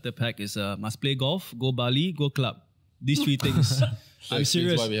online starter pack is must play golf, go Bali, go club. These three things. I'm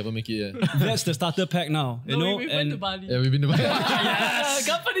serious. That's why we haven't make it yet. That's the starter pack now. We went to Bali. Yeah, we've been to Bali. Yes!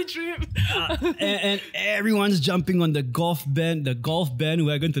 Company trip. And everyone's jumping on the golf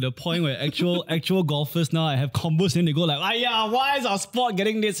bandwagon to the point where actual golfers now I have combos and they go like, why is our sport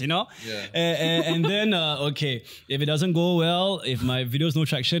getting this, Yeah. And then, okay, if it doesn't go well, if my video's no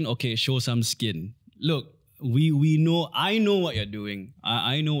traction, okay, show some skin. Look, we know, I know what you're doing.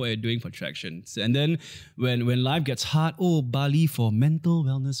 I know what you're doing for traction. And then when life gets hard, Bali for mental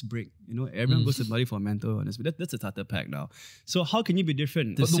wellness break. Everyone goes to Bali for mental wellness. But that's a starter pack now. So how can you be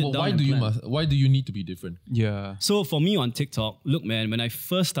different? But why do you need to be different? Yeah. So for me on TikTok, look man, when I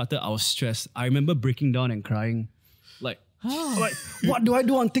first started, I was stressed. I remember breaking down and crying. Like, what do I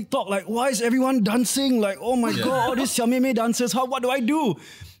do on TikTok? Like, why is everyone dancing? Like, oh my God, all these Xiaomei dancers, what do I do?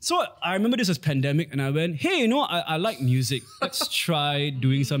 So I remember this was pandemic and I went, hey, I like music. Let's try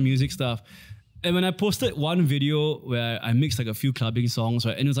doing some music stuff. And when I posted one video where I mixed like a few clubbing songs,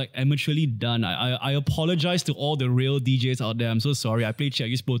 right, and it was like amateurly done. I apologize to all the real DJs out there. I'm so sorry. I played shit, I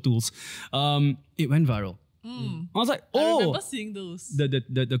used Pro Tools. It went viral. I was like, I remember seeing those.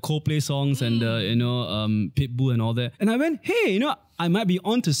 The Coldplay songs and the Pitbull and all that. And I went, hey, I might be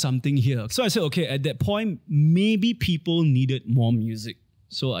onto something here. So I said, okay, at that point, maybe people needed more music.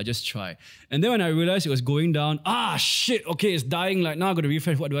 So I just try. And then when I realized it was going down, shit, okay, it's dying. Like now I'm going to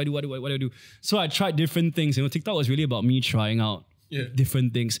refresh. What do I do? So I tried different things. TikTok was really about me trying out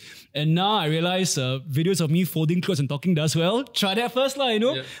different things. And now I realize videos of me folding clothes and talking does well. Try that first,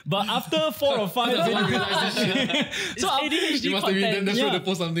 Yeah. But after 4 or 5 videos, so ADHD you must have been desperate to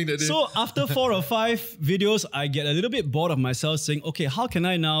post something that day. So after 4 or 5 videos, I get a little bit bored of myself saying, okay, how can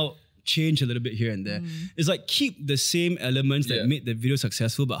I now change a little bit here and there? It's like keep the same elements that made the video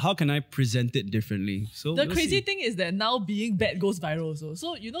successful, but how can I present it differently? So the crazy thing is that now being bad goes viral also.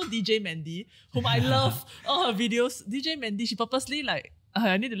 So DJ Mandy, whom I love all her videos. DJ Mandy, she purposely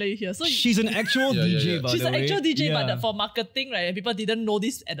I need to let you hear. So she's an actual DJ, by she's the an way. actual DJ, but for marketing, right, and people didn't know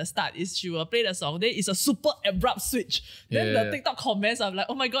this at the start, is she will play the song, then it's a super abrupt switch. Then the TikTok comments are like,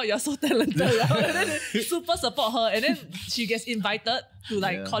 oh my God, you're so talented. And then they super support her. And then she gets invited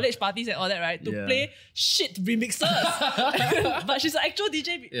to college parties and all that, right, to play shit remixes. But she's an actual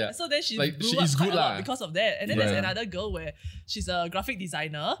DJ. So then she blew up quite a lot because of that. And then there's another girl where she's a graphic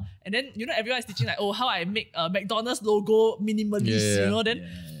designer. And then, everyone is teaching how I make a McDonald's logo minimalist, Then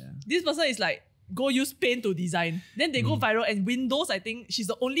this person is like, go use Paint to design. Then they go viral, and Windows, I think she's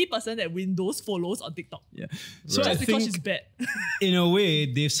the only person that Windows follows on TikTok. Yeah. So just because she's bad. In a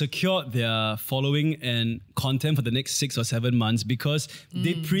way, they've secured their following and content for the next 6 or 7 months because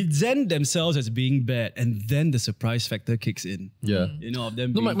they present themselves as being bad, and then the surprise factor kicks in. Yeah. Of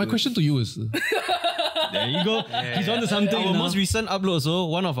them. No, my question to you is. There you go. He's on to something. Our most recent upload, so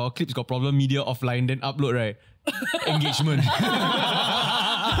one of our clips got problem media offline, then upload, right? Engagement.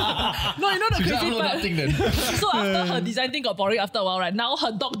 No, the crazy part. So after her design thing got boring after a while, right? Now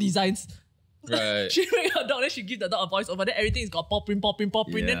her dog designs. Right. She make her dog, then she give the dog a voice over. Then everything is got pop print,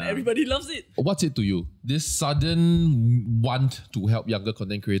 then everybody loves it. What's it to you? This sudden want to help younger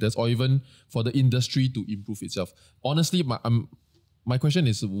content creators, or even for the industry to improve itself. Honestly, my question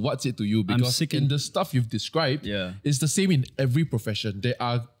is, what's it to you? Because in the stuff you've described, it's the same in every profession. There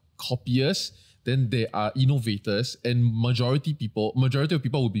are copyists, then they are innovators, and majority of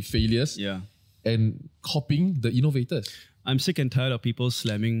people will be failures. Yeah. And copying the innovators. I'm sick and tired of people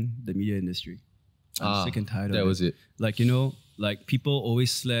slamming the media industry. I'm sick and tired of it. That was it. Like, you know, like people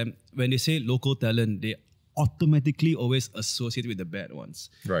always slam, when they say local talent, they automatically always associate with the bad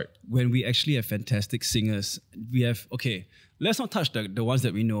ones. Right. When we actually have fantastic singers, we have, okay, let's not touch the ones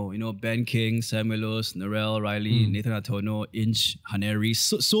that we know. You know, Ben King, Sam Willows, Narelle, Riley, Nathan Atono, Inch, Haneri,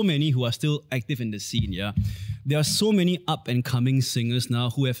 so many who are still active in the scene, yeah. There are so many up and coming singers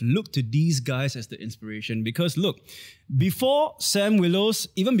now who have looked to these guys as the inspiration. Because look, before Sam Willows,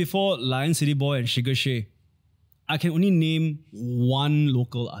 even before Lion City Boy and Sugar Shay, I can only name one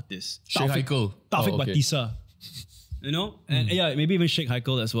local artist. Sheikh Haikal. Taufik Batisa. You know? And yeah, maybe even Sheikh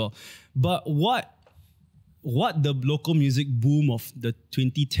Haikal as well. But what the local music boom of the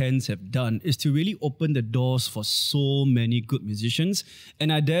 2010s have done is to really open the doors for so many good musicians.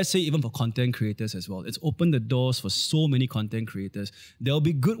 And I dare say even for content creators as well. It's opened the doors for so many content creators. There'll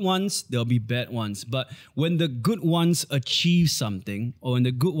be good ones, there'll be bad ones. But when the good ones achieve something, or when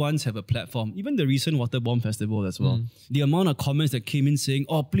the good ones have a platform, even the recent Waterbomb Festival as well, the amount of comments that came in saying,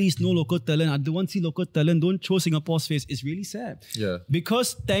 oh, please, no local talent, I don't want to see local talent, don't show Singapore's face, is really sad. Yeah.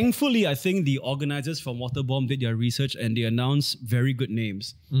 Because thankfully, I think the organizers from Waterbomb did their research and they announced very good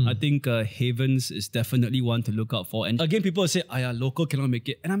names. I think Havens is definitely one to look out for. And again, people say, local cannot make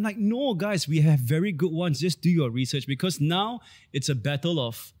it. And I'm like, no, guys, we have very good ones. Just do your research, because now it's a battle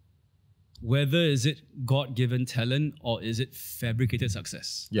of whether is it God-given talent or is it fabricated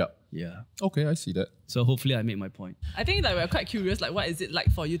success. Yeah. Yeah. Okay, I see that. So hopefully I made my point. I think that we're quite curious, like what is it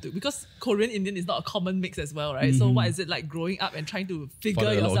like for you to, because Korean Indian is not a common mix as well, right? So what is it like growing up and trying to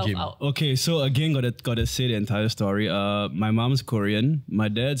figure yourself out? Okay, so again, gotta say the entire story. My mom's Korean. My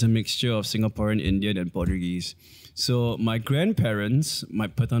dad's a mixture of Singaporean, Indian, and Portuguese. So my grandparents, my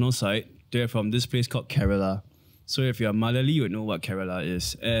paternal side, they're from this place called Kerala. So if you're Malayali, you know what Kerala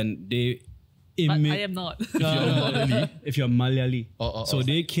is. And they... But I am not. If you're Malayali. So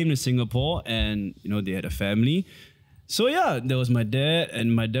they came to Singapore and, you know, they had a family. So yeah, there was my dad,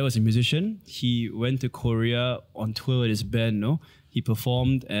 and my dad was a musician. He went to Korea on tour with his band, no? He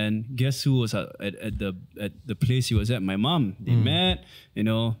performed, and guess who was at the place he was at? My mom. They met, you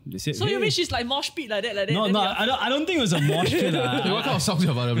know. They said, so you mean she's like mosh pit like that? No, I don't think it was a mosh pit. What kind of songs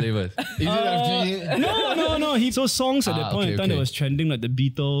your mother flavors? No. So songs at that point in time that was trending, like the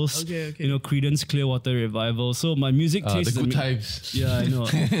Beatles, you know, Creedence Clearwater Revival. So my music taste, the good times. Yeah, I know.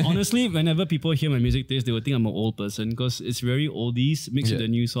 Honestly, whenever people hear my music taste, they will think I'm an old person, because it's very oldies mixed with the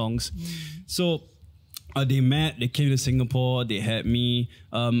new songs. So they met, they came to Singapore, they had me.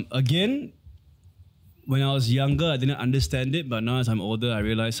 Again, when I was younger, I didn't understand it, but now as I'm older, I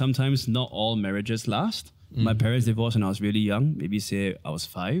realize sometimes not all marriages last. My parents divorced when I was really young, maybe say I was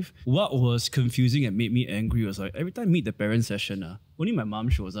 5. What was confusing and made me angry was like, every time I meet the parent session, only my mom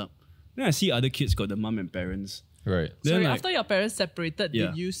shows up. Then I see other kids got the mom and parents. Right. Sorry, Then after your parents separated,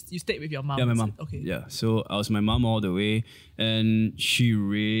 you stayed with your mom? Yeah, my mom. Okay. Yeah, so I was my mom all the way, and she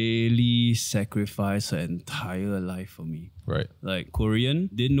really sacrificed her entire life for me. Right. Like Korean,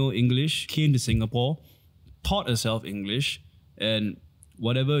 didn't know English, came to Singapore, taught herself English, and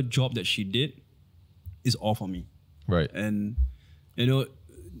whatever job that she did is all for me. Right. And, you know,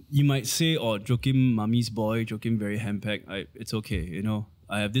 you might say, oh, Joakim, mommy's boy, Joakim very hand-packed. It's okay, you know.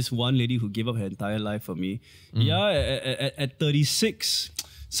 I have this one lady who gave up her entire life for me. Yeah, at 36,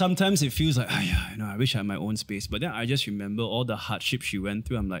 sometimes it feels like, you know, I wish I had my own space. But then I just remember all the hardship she went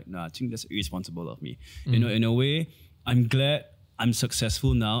through. I'm like, nah, I think that's irresponsible of me. You know, in a way, I'm glad I'm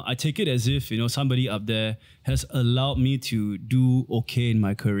successful now. I take it as if, you know, somebody up there has allowed me to do okay in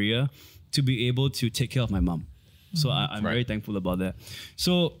my career, to be able to take care of my mom. So I'm very thankful about that.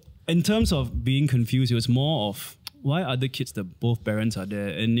 So in terms of being confused, it was more of, why other kids that both parents are there?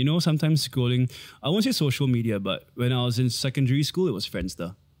 And you know, sometimes scrolling, I won't say social media, but when I was in secondary school, it was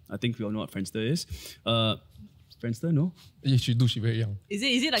Friendster. I think we all know what Friendster is. Friendster, no? Yeah, she very young. Is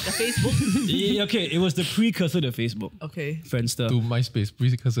it like a Facebook? Okay, it was the precursor to Facebook. Okay. Friendster. To MySpace,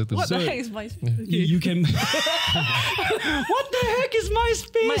 precursor to... What the heck is MySpace? You can... What the heck is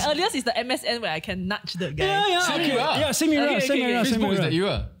MySpace? My earliest is the MSN where I can nudge the guy. Same era. Facebook is that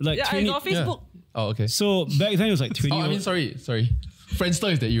era? Like yeah, 20, I got Facebook. Yeah. Oh, okay. So back then it was like 20... sorry.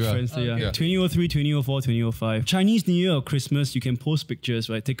 Friendster is that era. Friendster, yeah. 2003, 2004, 2005. Chinese New Year or Christmas, you can post pictures,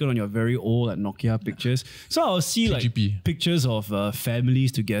 right? Taken on your very old like Nokia pictures. So I'll see like pictures of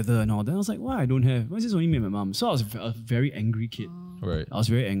families together and all that. I was like, why I don't have? Why is this only me and my mom? So I was a very angry kid. Right. I was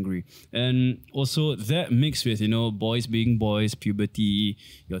very angry. And also that mixed with, boys being boys, puberty,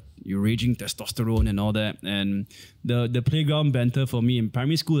 your raging testosterone and all that. And the playground banter for me in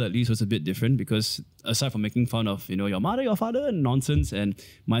primary school at least was a bit different because aside from making fun of, your mother, your father and nonsense, and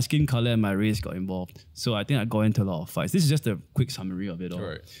my skin color and my race got involved. So I think I got into a lot of fights. This is just a quick summary of it all.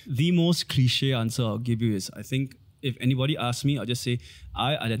 Right. The most cliche answer I'll give you is, I think if anybody asks me, I'll just say,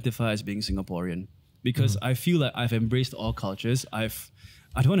 I identify as being Singaporean because I feel like I've embraced all cultures. I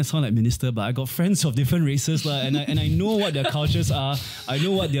don't want to sound like minister, but I got friends of different races, and I know what their cultures are. I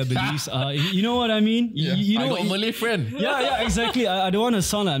know what their beliefs are. You know what I mean? Yeah. You know, I got a Malay friend. Yeah, exactly. I don't want to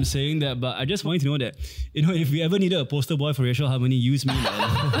sound like I'm saying that, but I just want you to know that, if we ever needed a poster boy for racial harmony, use me,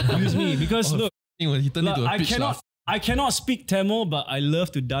 man. Use me. Because look, He turned into a pitch laugh. I cannot speak Tamil, but I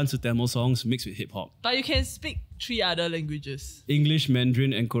love to dance to Tamil songs mixed with hip hop. But you can speak 3 other languages. English,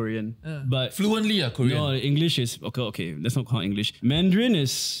 Mandarin, and Korean. But Fluently, Korean. no, English is okay. Let's not call it English. Mandarin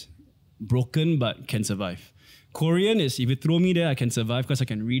is broken but can survive. Korean is, if you throw me there, I can survive because I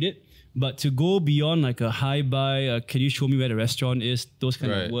can read it. But to go beyond like a hi bye, can you show me where the restaurant is? Those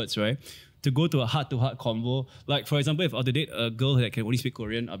kind of words, right? To go to a heart-to-heart convo. Like for example, if I were to date a girl that can only speak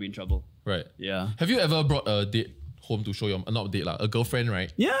Korean, I'll be in trouble. Right. Yeah. Have you ever brought a date home to show your, not a date, a girlfriend,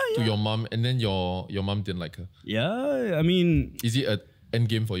 right? Yeah. To your mom, and then your mom didn't like her? Yeah, I mean, Is it an end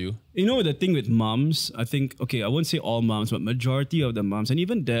game for you? the thing with moms, I think, okay, I won't say all moms, but majority of the moms, and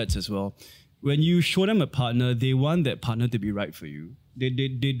even dads as well, when you show them a partner, they want that partner to be right for you. They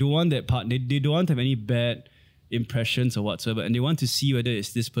don't want that partner, they don't want to have any bad impressions or whatsoever, and they want to see whether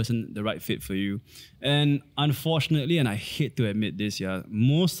is this person the right fit for you. And unfortunately, and I hate to admit this,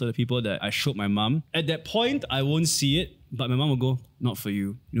 most of the people that I showed my mom, at that point, I won't see it, but my mom will go, not for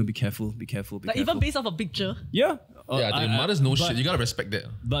you. Be careful, be careful, be Like careful. even based off a picture. Yeah. Yeah, your mothers know shit. You gotta respect that.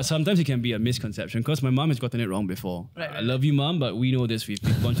 But sometimes it can be a misconception because my mom has gotten it wrong before. Right. I love you, mom, but we know this. We've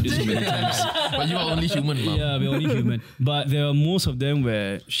gone through this so many times. But you are only human, mom. Yeah, we're only human. But there are most of them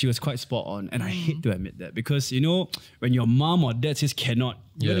where she was quite spot on, and I hate to admit that because when your mom or dad says cannot,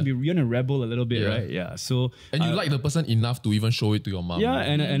 you're gonna rebel a little bit, right? Yeah. So And you like the person enough to even show it to your mom. yeah,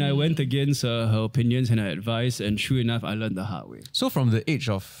 and I went against her opinions and her advice, and true enough, I learned the hard way. So from the age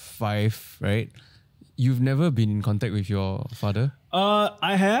of 5, right? You've never been in contact with your father?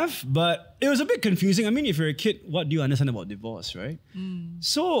 I have, but it was a bit confusing. I mean, if you're a kid, what do you understand about divorce, right?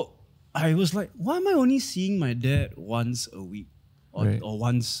 So I was like, why am I only seeing my dad once a week or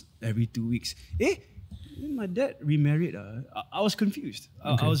once every 2 weeks? My dad remarried. I was confused.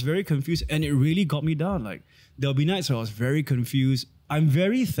 I was very confused, and it really got me down. Like, there'll be nights where I was very confused. I'm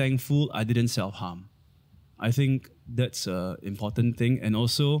very thankful I didn't self-harm. I think that's an important thing. And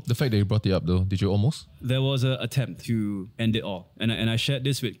also, The fact that you brought it up though, did you almost? there was an attempt to end it all. And I shared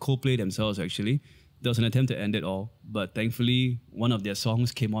this with Coldplay themselves actually. There was an attempt to end it all, but thankfully one of their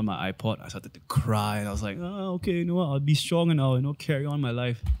songs came on my iPod. I started to cry and I was like, okay, you know what, I'll be strong and I'll carry on my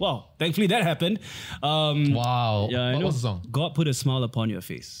life. Wow, thankfully that happened. Wow. Yeah, I What know. was the song? God put a smile upon your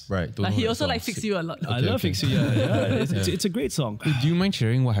face. Right. Don't But know he that also song. like fix you a lot. I love Fix You. Yeah. It's a great song. Do you mind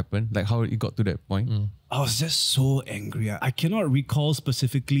sharing what happened? Like how it got to that point? I was just so angry. I cannot recall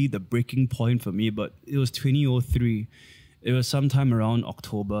specifically the breaking point for me, but it was 2003. It was sometime around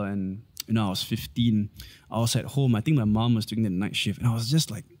October, and I was 15. I was at home. I think my mom was doing the night shift, and I was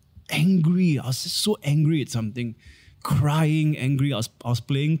just like angry. I was just so angry at something, crying, angry. I was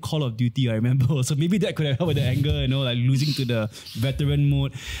playing Call of Duty, I remember. So maybe that could have helped with the anger, like losing to the veteran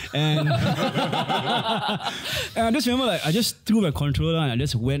mode. And, and I just remember, like, I just threw my controller and I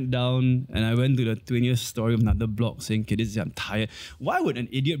just went down and I went to the 20th story of another block saying, okay, I'm tired. Why would an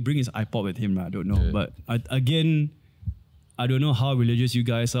idiot bring his iPod with him? I don't know. Yeah. But I don't know how religious you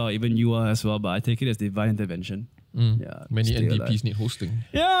guys are, even you are as well, but I take it as divine intervention. Yeah, Many stay NDPs alive. need hosting.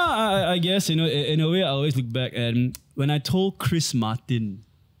 Yeah, I guess, in a way, I always look back, and when I told Chris Martin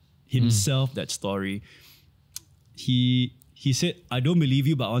himself that story, he said, I don't believe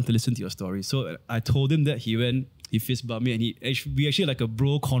you, but I want to listen to your story. So I told him that. He went, he fist bumped me, and we actually like a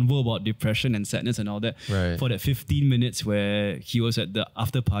bro convo about depression and sadness and all that for that 15 minutes where he was at the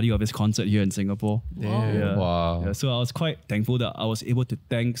after party of his concert here in Singapore. Yeah. Wow. Yeah, so I was quite thankful that I was able to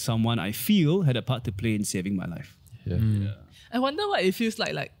thank someone I feel had a part to play in saving my life. Yeah. I wonder what it feels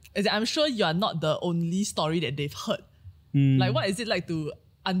like. As in, I'm sure you are not the only story that they've heard. Like, what is it like to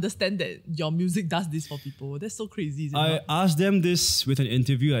understand that your music does this for people? That's so crazy. Is it I not? asked them this with an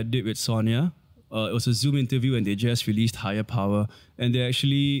interview I did with Sonia. It was a Zoom interview and they just released Higher Power. And they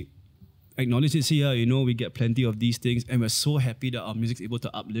actually acknowledged it. See, we get plenty of these things, and we're so happy that our music's able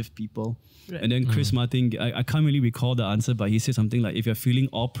to uplift people. Right. And then Chris Martin, I can't really recall the answer, but he said something like, if you're feeling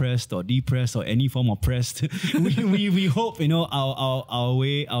oppressed or depressed or any form of pressed, we hope,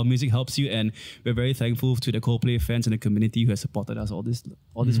 our music helps you, and we're very thankful to the Coldplay fans and the community who has supported us all this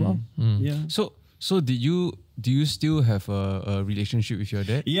while. Yeah. So do you still have a relationship with your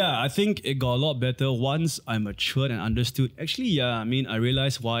dad? Yeah, I think it got a lot better once I matured and understood. Actually, yeah, I mean, I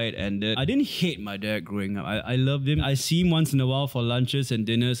realized why it ended. I didn't hate my dad growing up. I loved him. I see him once in a while for lunches and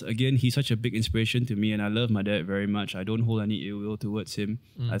dinners. Again, he's such a big inspiration to me, and I love my dad very much. I don't hold any ill will towards him.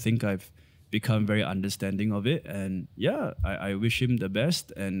 I think I've become very understanding of it, and yeah, I wish him the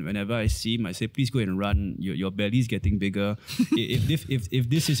best. And whenever I see him, I say, please go and run. Your belly's getting bigger. if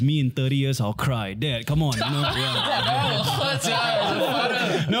this is me in 30 years, I'll cry. Dad, come on.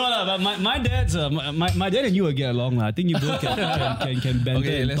 But my dad's my dad and you will get along. I think you both can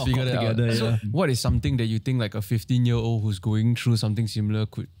banter and talk together. So what is something that you think like a 15-year-old who's going through something similar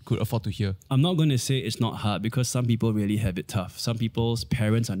could afford to hear? I'm not going to say it's not hard, because some people really have it tough. Some people's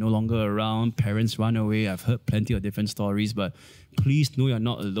parents are no longer around. Parents run away. I've heard plenty of different stories, but please know you're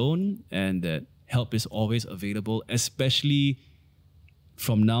not alone, and that help is always available, especially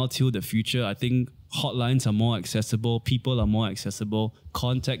from now till the future. I think hotlines are more accessible. People are more accessible.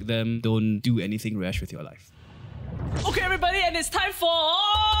 Contact them. Don't do anything rash with your life. Okay, everybody, and it's time for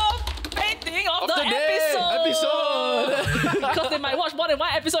painting of the episode. Because they might watch more than one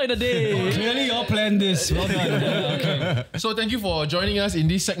episode in a day. Clearly, you all planned this. Well done. Okay. So thank you for joining us in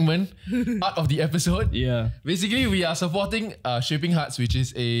this segment, Art of the Episode. Yeah. Basically, we are supporting Shaping Hearts, which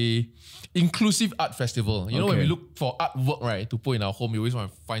is a inclusive art festival. You know, when we look for artwork, right, to put in our home, we always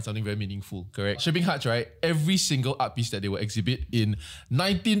want to find something very meaningful, correct? Shaping Hearts, right, every single art piece that they will exhibit in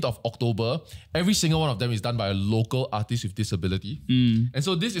 19th of October, every single one of them is done by a local artist with disability. And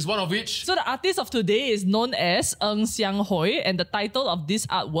so this is one of which... So the artist of today is known as Ng Xiang Hoi, and the title of this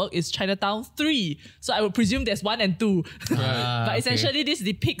artwork is Chinatown 3. So I would presume there's 1 and 2. But essentially this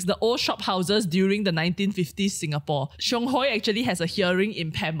depicts the old shop houses during the 1950s Singapore. Xiang Hoi actually has a hearing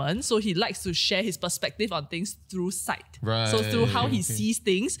impairment, so he likes to share his perspective on things through sight. Right. So through how he sees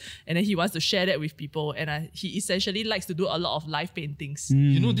things, and then he wants to share that with people. And he essentially likes to do a lot of live paintings.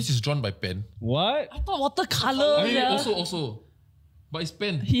 You know, this is drawn by pen. What? I thought watercolor. I mean, also. But it's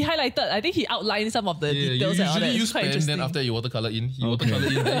pen. He highlighted, I think he outlined some of the details. You and all that. usually use quite pen, then after you watercolor in,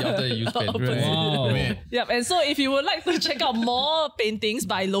 then after you use pen. Wow. Yep, and so if you would like to check out more paintings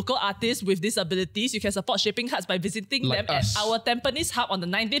by local artists with disabilities, you can support Shaping Hearts by visiting them at our Tampines Hub on the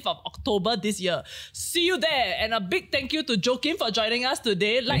 19th of October this year. See you there, and a big thank you to Joakim for joining us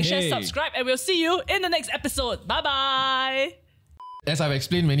today. Like, share, subscribe, and we'll see you in the next episode. Bye-bye! As I've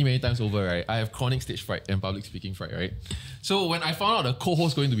explained many times over, right, I have chronic stage fright and public speaking fright, right? So when I found out the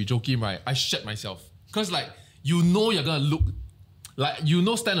co-host going to be Joakim, right, I shat myself. Because like, you know you're going to look, like, you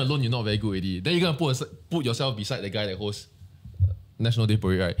know stand alone you're not very good already. Then you're going to put yourself beside the guy that hosts National Day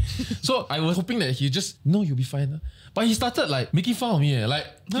Parade, right? So I was hoping that he just, no, you'll be fine. But he started like making fun of me. Like,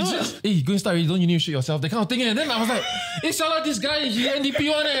 he just, hey, you going to start already, don't you need to shoot yourself? That kind of thing. And then I was like, hey, shout out this guy, he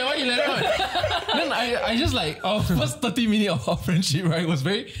NDP one, why you let him? Then I just like, our first 30 minutes of our friendship, right, was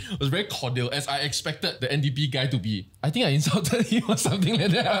very cordial, as I expected the NDP guy to be. I think I insulted him or something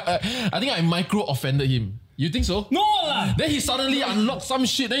like that. I think I micro-offended him. You think so? No lah! Then he suddenly unlocked some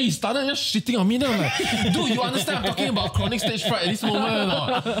shit. Then he started just shitting on me. Then I'm like, dude, you understand I'm talking about chronic stage fright at this moment or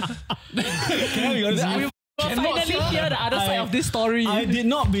not? Can I be honest? Finally hear the other side of this story. I did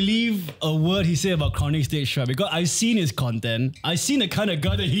not believe a word he said about chronic stage fright, because I've seen his content. I've seen the kind of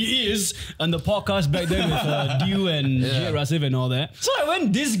guy that he is on the podcast back then with Dew and Jay Rasif and all that. So I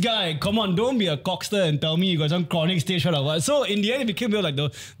went, this guy, come on, don't be a cockster and tell me you got some chronic stage fright or what. So in the end, it became like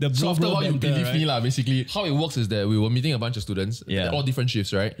the bro. So after a while, you believe right? me lah. Basically, how it works is that we were meeting a bunch of students, all different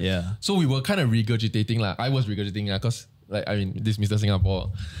shifts, right? Yeah. So we were kind of regurgitating lah. I was regurgitating because, like, I mean, this Mr.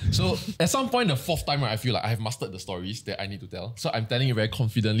 Singapore. So at some point, the 4th time, right, I feel like I have mastered the stories that I need to tell. So I'm telling you very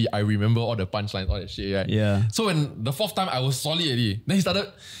confidently. I remember all the punchlines, all that shit, right? Yeah. So when the 4th time, I was solid already. Then he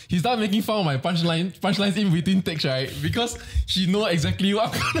started making fun of my punchlines in between takes, right? Because he know exactly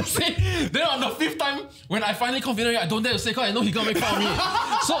what I'm gonna say. Then on the 5th time, when I finally confidently, I don't dare to say, because I know he gonna make fun of me.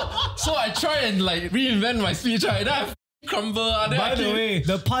 So I try and like reinvent my speech, right? Then I crumble. By the way,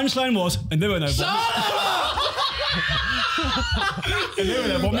 the punchline was, and then when I and then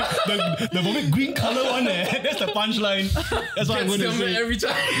when I vomit, the vomit green color one there, that's the punchline. That's what I'm going to say. Every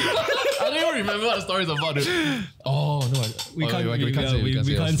time. I don't even remember what the story is about. Oh, no. We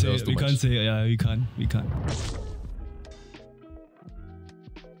can't say it. Yeah, we can't.